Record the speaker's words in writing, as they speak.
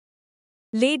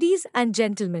Ladies and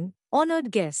gentlemen,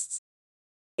 honored guests,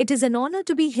 it is an honor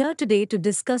to be here today to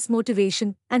discuss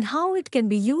motivation and how it can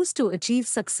be used to achieve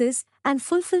success and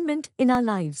fulfillment in our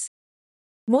lives.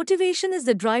 Motivation is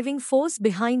the driving force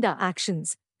behind our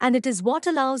actions, and it is what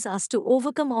allows us to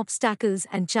overcome obstacles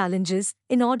and challenges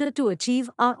in order to achieve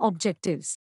our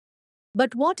objectives.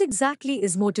 But what exactly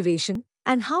is motivation,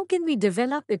 and how can we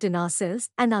develop it in ourselves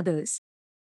and others?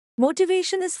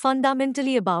 Motivation is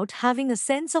fundamentally about having a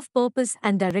sense of purpose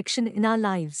and direction in our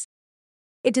lives.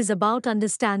 It is about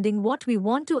understanding what we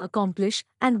want to accomplish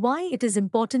and why it is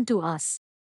important to us.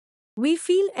 We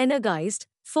feel energized,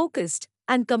 focused,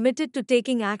 and committed to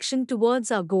taking action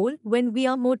towards our goal when we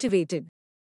are motivated.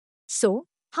 So,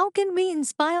 how can we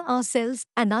inspire ourselves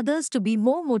and others to be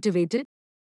more motivated?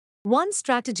 One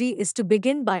strategy is to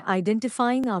begin by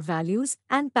identifying our values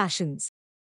and passions.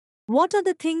 What are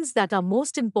the things that are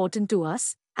most important to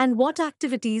us, and what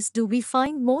activities do we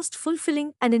find most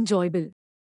fulfilling and enjoyable?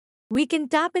 We can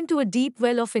tap into a deep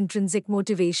well of intrinsic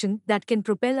motivation that can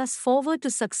propel us forward to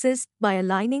success by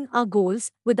aligning our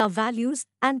goals with our values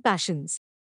and passions.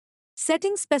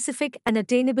 Setting specific and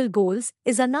attainable goals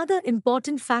is another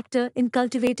important factor in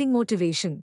cultivating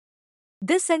motivation.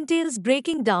 This entails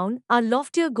breaking down our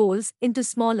loftier goals into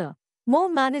smaller, more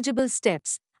manageable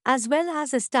steps, as well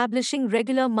as establishing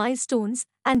regular milestones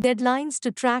and deadlines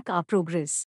to track our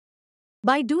progress.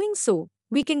 By doing so,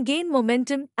 we can gain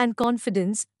momentum and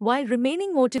confidence while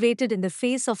remaining motivated in the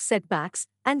face of setbacks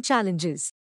and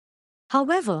challenges.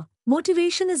 However,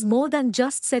 motivation is more than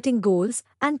just setting goals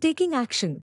and taking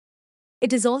action.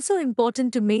 It is also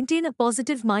important to maintain a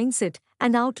positive mindset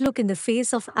and outlook in the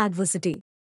face of adversity.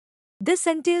 This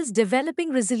entails developing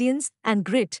resilience and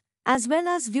grit, as well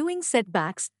as viewing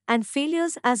setbacks and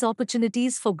failures as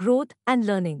opportunities for growth and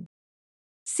learning.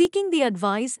 Seeking the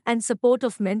advice and support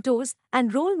of mentors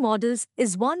and role models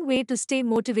is one way to stay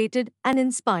motivated and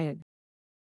inspired.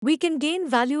 We can gain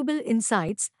valuable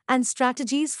insights and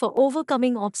strategies for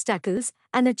overcoming obstacles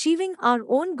and achieving our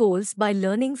own goals by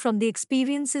learning from the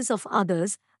experiences of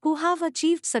others who have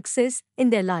achieved success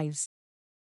in their lives.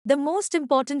 The most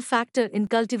important factor in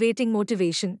cultivating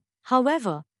motivation,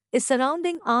 however, is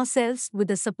surrounding ourselves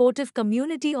with a supportive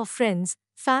community of friends,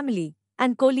 family,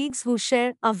 and colleagues who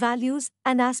share our values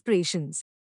and aspirations.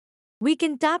 We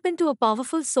can tap into a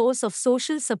powerful source of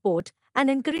social support and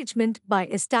encouragement by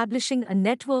establishing a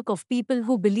network of people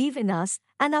who believe in us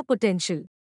and our potential.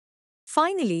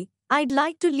 Finally, I'd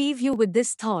like to leave you with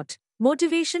this thought: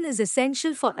 motivation is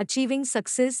essential for achieving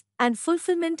success and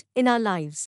fulfillment in our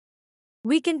lives.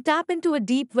 We can tap into a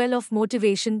deep well of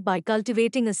motivation by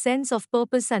cultivating a sense of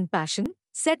purpose and passion,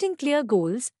 setting clear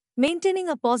goals, maintaining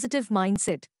a positive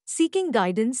mindset, seeking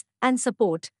guidance and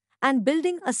support, and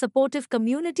building a supportive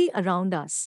community around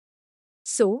us.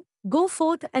 So, go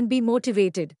forth and be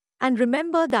motivated, and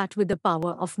remember that with the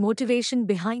power of motivation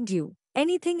behind you,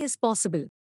 anything is possible.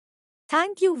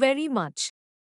 Thank you very much.